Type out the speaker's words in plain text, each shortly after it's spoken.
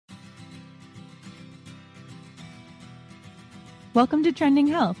Welcome to Trending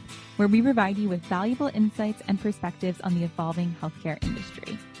Health, where we provide you with valuable insights and perspectives on the evolving healthcare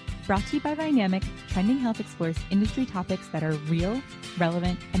industry. Brought to you by Vynamic, Trending Health explores industry topics that are real,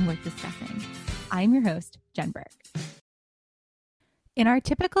 relevant, and worth discussing. I'm your host, Jen Berg. In our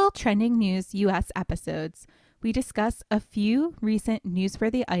typical Trending News US episodes, we discuss a few recent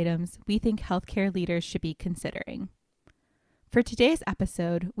newsworthy items we think healthcare leaders should be considering. For today's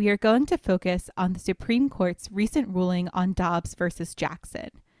episode, we are going to focus on the Supreme Court's recent ruling on Dobbs versus Jackson,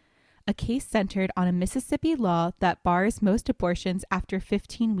 a case centered on a Mississippi law that bars most abortions after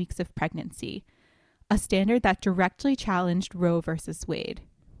 15 weeks of pregnancy, a standard that directly challenged Roe versus Wade.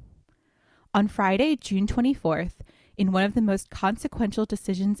 On Friday, June 24th, in one of the most consequential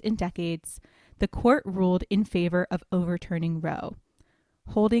decisions in decades, the court ruled in favor of overturning Roe,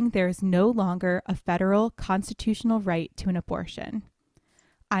 holding there is no longer a federal constitutional right to an abortion.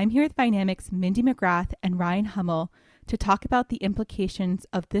 I'm here with Vynamic's Mindy McGrath and Ryan Hummel to talk about the implications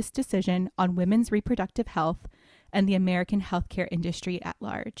of this decision on women's reproductive health and the American healthcare industry at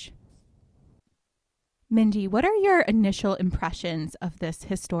large. Mindy, what are your initial impressions of this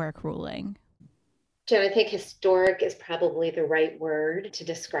historic ruling? Jen, I think historic is probably the right word to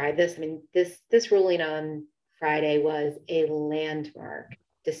describe this. I mean, this ruling on Friday was a landmark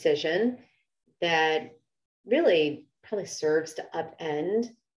decision that really probably serves to upend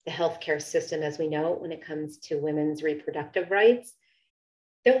the healthcare system as we know it when it comes to women's reproductive rights.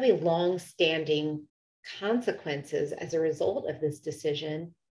 There will be long-standing consequences as a result of this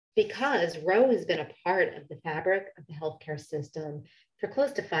decision because Roe has been a part of the fabric of the healthcare system for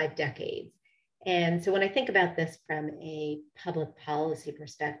close to 5 decades. And so when I think about this from a public policy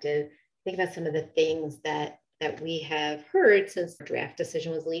perspective, think about some of the things that we have heard since the draft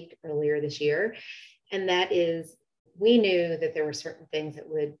decision was leaked earlier this year. And that is, we knew that there were certain things that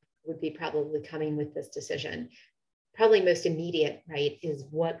would be probably coming with this decision. Probably most immediate, right, is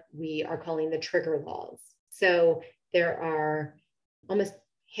what we are calling the trigger laws. So there are almost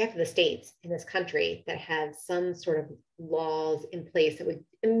half of the states in this country that have some sort of laws in place that would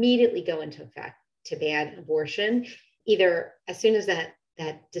immediately go into effect to ban abortion, either as soon as that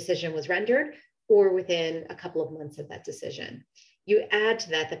decision was rendered or within a couple of months of that decision. You add to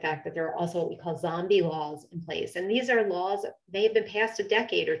that the fact that there are also what we call zombie laws in place. And these are laws that may have been passed a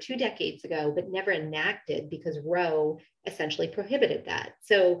decade or 2 decades ago, but never enacted because Roe essentially prohibited that.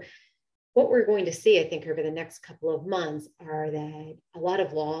 So what we're going to see, I think, over the next couple of months are that a lot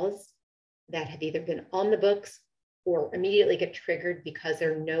of laws that have either been on the books or immediately get triggered because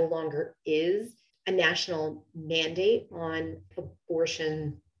there no longer is a national mandate on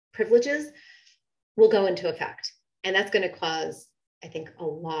abortion privileges will go into effect. And that's going to cause, I think, a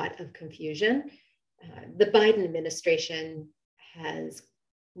lot of confusion. The Biden administration has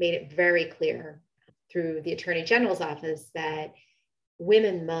made it very clear through the Attorney General's office that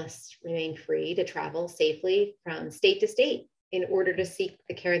women must remain free to travel safely from state to state in order to seek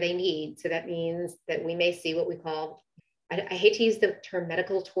the care they need. So that means that we may see what we call, I hate to use the term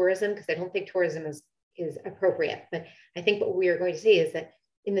medical tourism because I don't think tourism is appropriate, but I think what we are going to see is that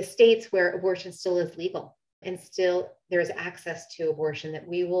in the states where abortion still is legal and still there is access to abortion, that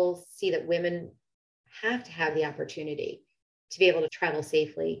we will see that women have to have the opportunity to be able to travel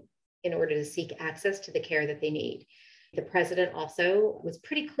safely in order to seek access to the care that they need. The president also was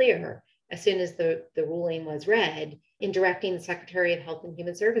pretty clear as soon as the ruling was read in directing the Secretary of Health and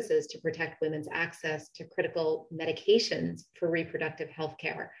Human Services to protect women's access to critical medications for reproductive health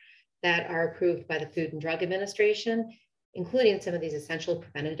care that are approved by the Food and Drug Administration, including some of these essential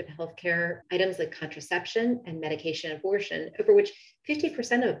preventative healthcare items like contraception and medication abortion, over which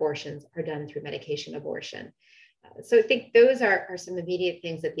 50% of abortions are done through medication abortion. So I think those are some immediate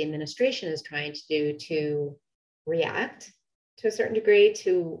things that the administration is trying to do to react to a certain degree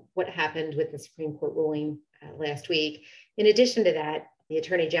to what happened with the Supreme Court ruling last week. In addition to that, the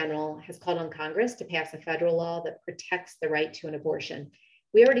Attorney General has called on Congress to pass a federal law that protects the right to an abortion.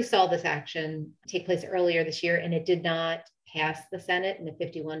 We already saw this action take place earlier this year, and it did not pass the Senate in a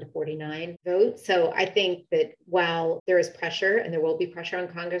 51-49 vote. So I think that while there is pressure, and there will be pressure on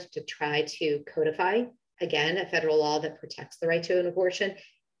Congress to try to codify, again, a federal law that protects the right to an abortion,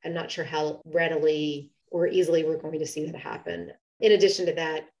 I'm not sure how readily or easily we're going to see that happen. In addition to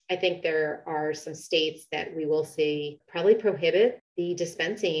that, I think there are some states that we will see probably prohibit the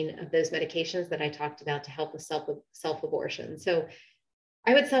dispensing of those medications that I talked about to help with self-abortion. So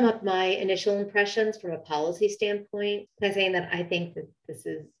I would sum up my initial impressions from a policy standpoint by saying that I think that this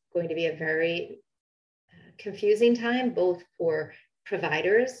is going to be a very confusing time, both for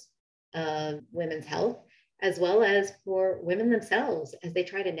providers of women's health, as well as for women themselves as they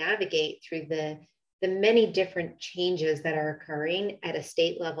try to navigate through the the many different changes that are occurring at a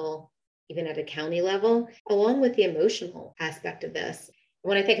state level, even at a county level, along with the emotional aspect of this.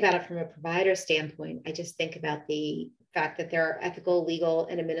 When I think about it from a provider standpoint, I just think about the fact that there are ethical, legal,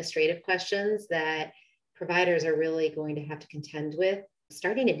 and administrative questions that providers are really going to have to contend with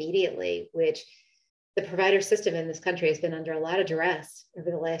starting immediately, which the provider system in this country has been under a lot of duress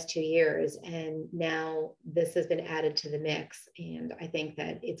over the last 2 years. And now this has been added to the mix. And I think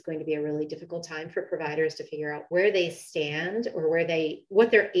that it's going to be a really difficult time for providers to figure out where they stand or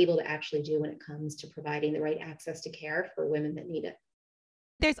what they're able to actually do when it comes to providing the right access to care for women that need it.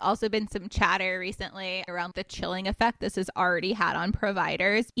 There's also been some chatter recently around the chilling effect this has already had on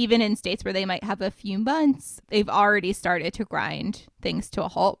providers. Even in states where they might have a few months, they've already started to grind things to a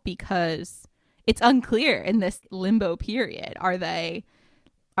halt because it's unclear in this limbo period. Are they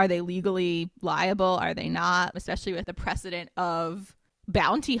legally liable? Are they not? Especially with the precedent of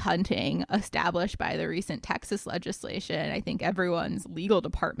bounty hunting established by the recent Texas legislation. I think everyone's legal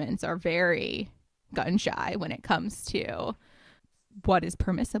departments are very gun shy when it comes to what is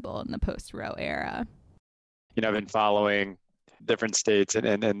permissible in the post-Roe era. I've been following different states,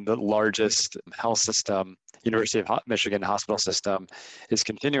 and the largest health system, University of Michigan hospital system, is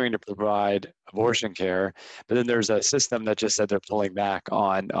continuing to provide abortion care. But then there's a system that just said they're pulling back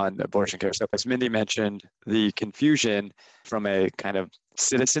on abortion care. So as Mindy mentioned, the confusion from a kind of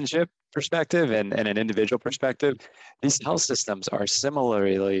citizenship perspective and an individual perspective, these health systems are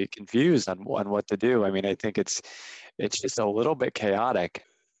similarly confused on what to do. I mean, I think it's just a little bit chaotic.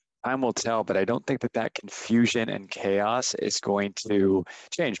 Time will tell, but I don't think that confusion and chaos is going to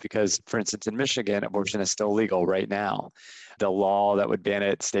change because, for instance, in Michigan, abortion is still legal right now. The law that would ban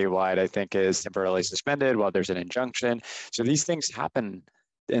it statewide, I think, is temporarily suspended while there's an injunction. So these things happen,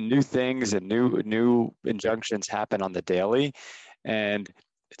 and new things and new injunctions happen on the daily, and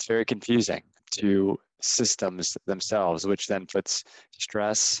it's very confusing to systems themselves, which then puts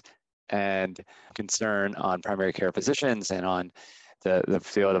stress and concern on primary care physicians and on the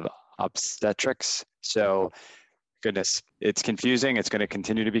field of obstetrics. So goodness, it's confusing. It's going to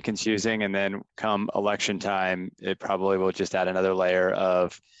continue to be confusing. And then come election time, it probably will just add another layer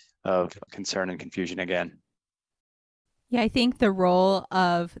of concern and confusion again. Yeah, I think the role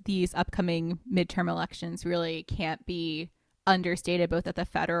of these upcoming midterm elections really can't be understated, both at the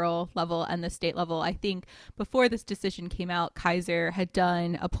federal level and the state level. I think before this decision came out, Kaiser had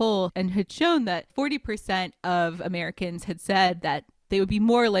done a poll and had shown that 40% of Americans had said that they would be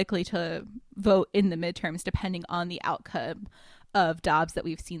more likely to vote in the midterms depending on the outcome of Dobbs that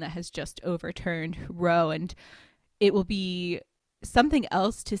we've seen that has just overturned Roe. And it will be something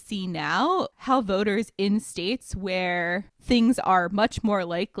else to see now how voters in states where things are much more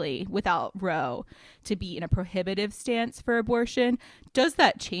likely without Roe to be in a prohibitive stance for abortion, does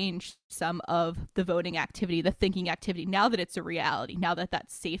that change some of the voting activity, the thinking activity, now that it's a reality, now that that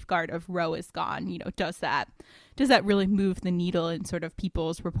safeguard of Roe is gone? Does that really move the needle in sort of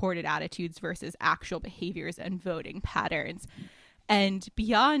people's reported attitudes versus actual behaviors and voting patterns? And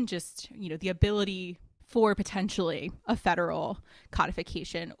beyond just, the ability for potentially a federal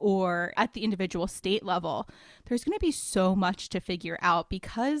codification or at the individual state level, there's going to be so much to figure out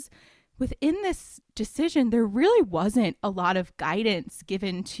because within this decision, there really wasn't a lot of guidance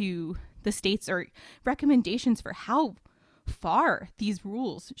given to the states or recommendations for how far these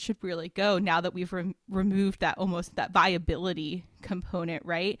rules should really go now that we've removed that viability component,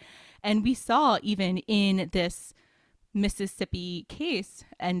 right? And we saw even in this Mississippi case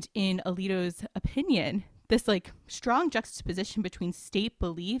and in Alito's opinion, this strong juxtaposition between state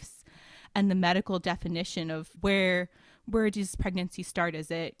beliefs and the medical definition of where does pregnancy start?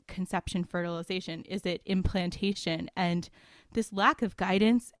 Is it conception, fertilization? Is it implantation? And this lack of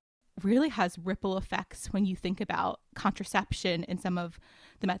guidance really has ripple effects when you think about contraception and some of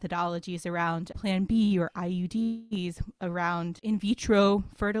the methodologies around Plan B or IUDs, around in vitro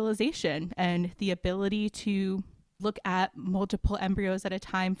fertilization and the ability to look at multiple embryos at a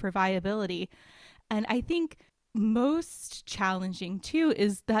time for viability. And I think most challenging too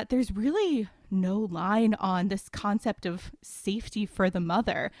is that there's really no line on this concept of safety for the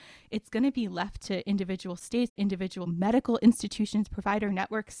mother. It's going to be left to individual states, individual medical institutions, provider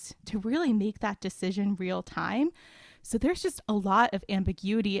networks to really make that decision real time. So there's just a lot of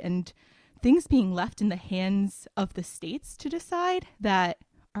ambiguity and things being left in the hands of the states to decide that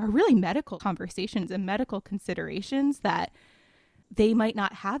are really medical conversations and medical considerations that they might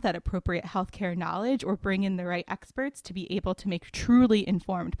not have that appropriate healthcare knowledge or bring in the right experts to be able to make truly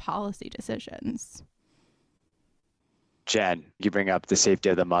informed policy decisions. Jen, you bring up the safety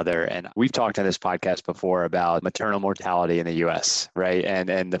of the mother. And we've talked on this podcast before about maternal mortality in the US, right?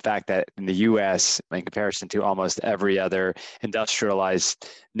 And the fact that in the US, in comparison to almost every other industrialized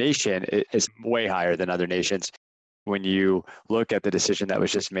nation, it is way higher than other nations. When you look at the decision that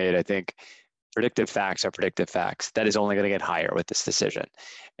was just made, I think predictive facts are predictive facts. That is only going to get higher with this decision.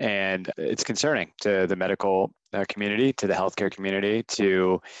 And it's concerning to the medical community, to the healthcare community,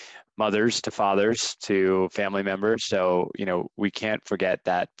 to mothers, to fathers, to family members. So, we can't forget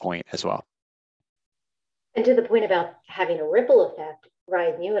that point as well. And to the point about having a ripple effect,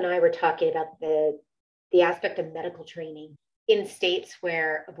 Ryan, you and I were talking about the aspect of medical training in states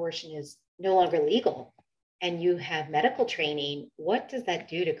where abortion is no longer legal and you have medical training. What does that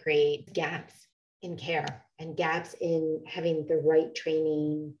do to create gaps in care and gaps in having the right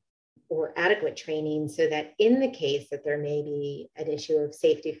training or adequate training, so that in the case that there may be an issue of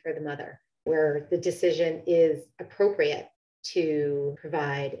safety for the mother, where the decision is appropriate to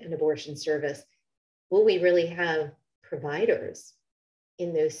provide an abortion service, will we really have providers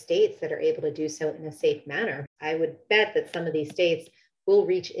in those states that are able to do so in a safe manner? I would bet that some of these states will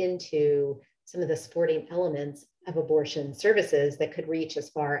reach into some of the supporting elements of abortion services that could reach as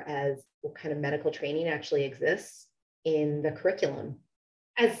far as what kind of medical training actually exists in the curriculum.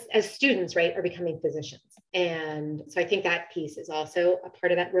 As students, right, are becoming physicians. And so I think that piece is also a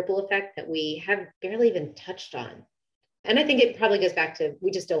part of that ripple effect that we have barely even touched on. And I think it probably goes back to,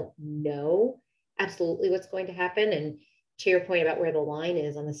 we just don't know absolutely what's going to happen. And to your point about where the line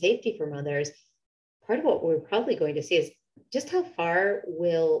is on the safety for mothers, part of what we're probably going to see is just how far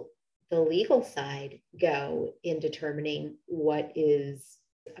will the legal side go in determining what is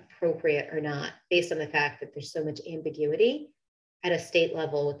appropriate or not, based on the fact that there's so much ambiguity at a state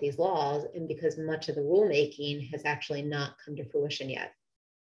level with these laws, and because much of the rulemaking has actually not come to fruition yet.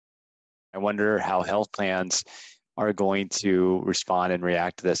 I wonder how health plans are going to respond and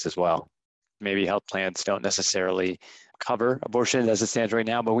react to this as well. Maybe health plans don't necessarily cover abortion as it stands right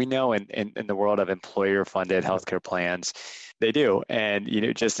now, but we know in the world of employer-funded healthcare plans, they do. And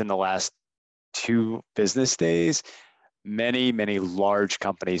just in the last 2 business days, many large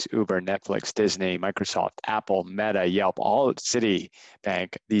companies, Uber, Netflix, Disney, Microsoft, Apple, Meta, Yelp, all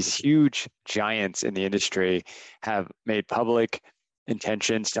Citibank, these huge giants in the industry have made public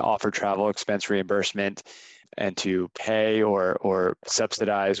intentions to offer travel expense reimbursement and to pay or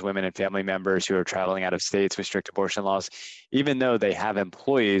subsidize women and family members who are traveling out of states with strict abortion laws, even though they have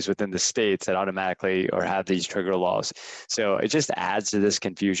employees within the states that automatically or have these trigger laws. So it just adds to this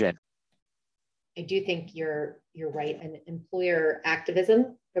confusion. I do think you're right. And employer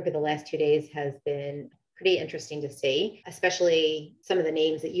activism over the last 2 days has been pretty interesting to see, especially some of the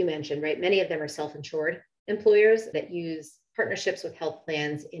names that you mentioned, right? Many of them are self-insured employers that use partnerships with health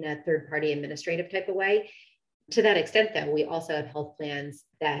plans in a third-party administrative type of way. To that extent, though, we also have health plans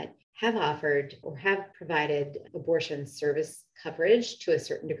that have offered or have provided abortion service coverage to a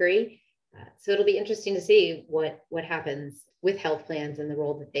certain degree. So it'll be interesting to see what happens with health plans and the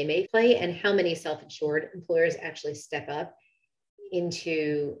role that they may play, and how many self-insured employers actually step up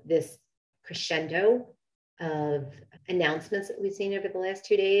into this crescendo of announcements that we've seen over the last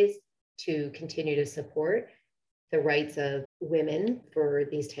 2 days to continue to support the rights of women for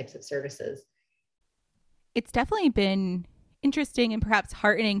these types of services. It's definitely been interesting and perhaps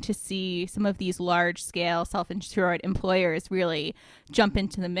heartening to see some of these large-scale self-insured employers really jump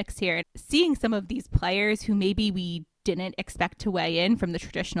into the mix here. Seeing some of these players who maybe we didn't expect to weigh in from the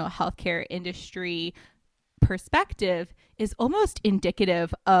traditional healthcare industry perspective is almost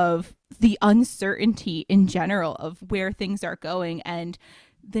indicative of the uncertainty in general of where things are going and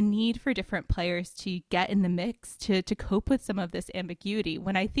the need for different players to get in the mix to cope with some of this ambiguity.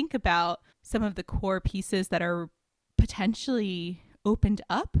 When I think about some of the core pieces that are potentially opened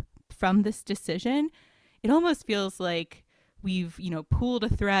up from this decision, it almost feels like we've, pulled a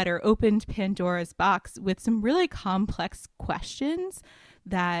thread or opened Pandora's box with some really complex questions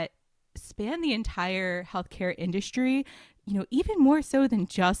that span the entire healthcare industry, even more so than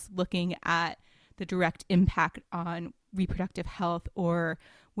just looking at the direct impact on reproductive health or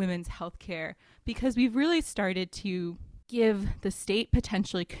women's healthcare, because we've really started to give the state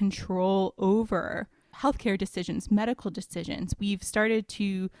potentially control over healthcare decisions, medical decisions. We've started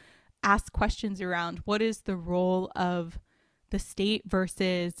to ask questions around what is the role of the state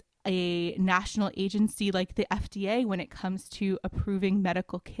versus a national agency like the FDA when it comes to approving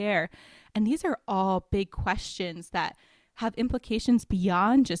medical care. And these are all big questions that have implications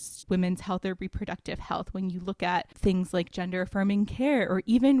beyond just women's health or reproductive health. When you look at things like gender affirming care, or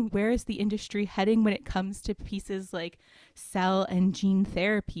even where is the industry heading when it comes to pieces like cell and gene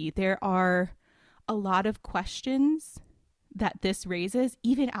therapy, there are a lot of questions that this raises,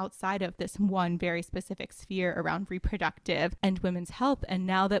 even outside of this one very specific sphere around reproductive and women's health. And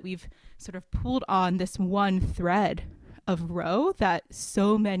now that we've sort of pulled on this one thread of Roe that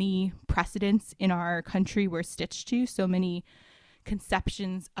so many precedents in our country were stitched to, so many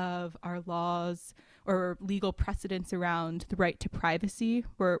conceptions of our laws or legal precedents around the right to privacy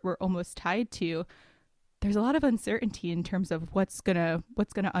were almost tied to, there's a lot of uncertainty in terms of what's gonna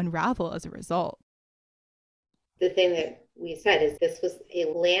unravel as a result. The thing that we said is this was a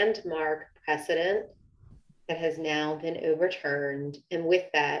landmark precedent that has now been overturned. And with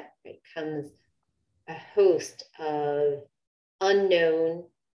that comes a host of unknown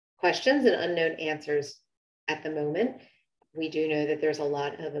questions and unknown answers at the moment. We do know that there's a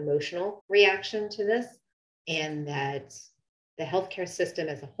lot of emotional reaction to this, and that the healthcare system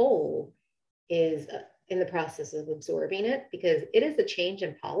as a whole is in the process of absorbing it, because it is a change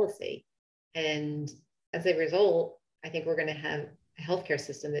in policy. And as a result, I think we're going to have a healthcare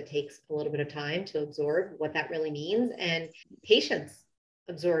system that takes a little bit of time to absorb what that really means, and patients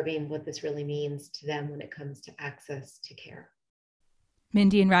absorbing what this really means to them when it comes to access to care.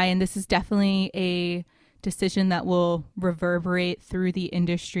 Mindy and Ryan, this is definitely a decision that will reverberate through the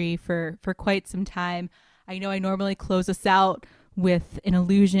industry for quite some time. I know I normally close us out with an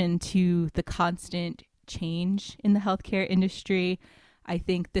allusion to the constant change in the healthcare industry. I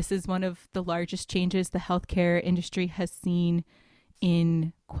think this is one of the largest changes the healthcare industry has seen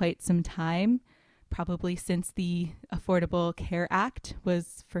in quite some time, probably since the Affordable Care Act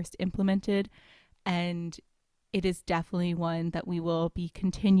was first implemented. And it is definitely one that we will be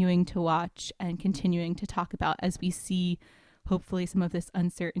continuing to watch and continuing to talk about as we see, hopefully, some of this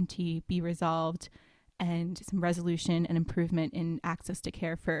uncertainty be resolved and some resolution and improvement in access to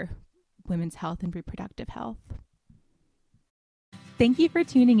care for women's health and reproductive health. Thank you for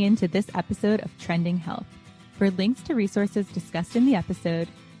tuning in to this episode of Trending Health. For links to resources discussed in the episode,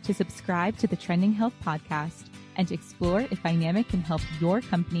 to subscribe to the Trending Health podcast, and to explore if Vynamic can help your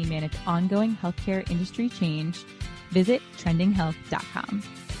company manage ongoing healthcare industry change, visit trendinghealth.com.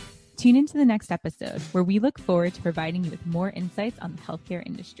 Tune into the next episode, where we look forward to providing you with more insights on the healthcare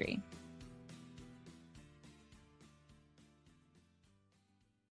industry.